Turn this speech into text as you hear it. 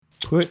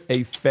put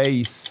a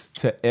face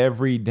to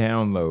every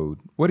download.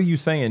 What are you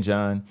saying,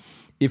 John?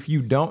 If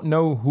you don't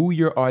know who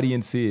your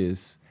audience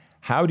is,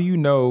 how do you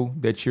know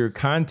that your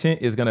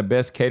content is going to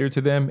best cater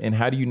to them? And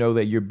how do you know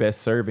that you're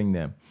best serving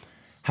them?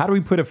 How do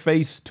we put a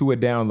face to a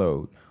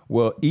download?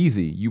 Well,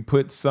 easy. You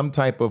put some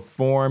type of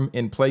form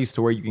in place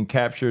to where you can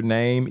capture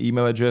name,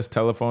 email address,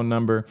 telephone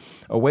number,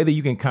 a way that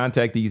you can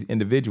contact these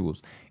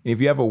individuals. And if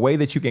you have a way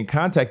that you can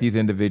contact these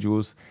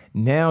individuals,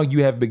 now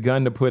you have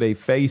begun to put a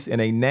face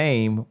and a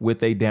name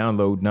with a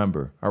download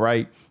number. All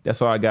right.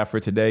 That's all I got for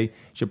today.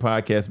 It's your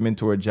podcast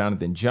mentor,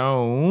 Jonathan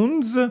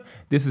Jones.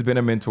 This has been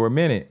a Mentor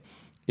Minute.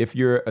 If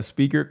you're a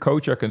speaker,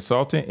 coach, or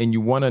consultant, and you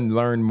want to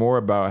learn more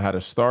about how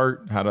to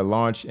start, how to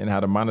launch, and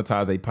how to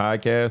monetize a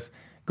podcast,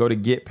 go to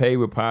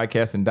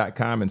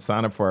getpaidwithpodcasting.com and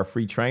sign up for our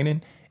free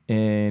training,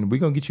 and we're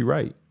going to get you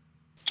right.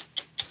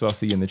 So I'll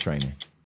see you in the training.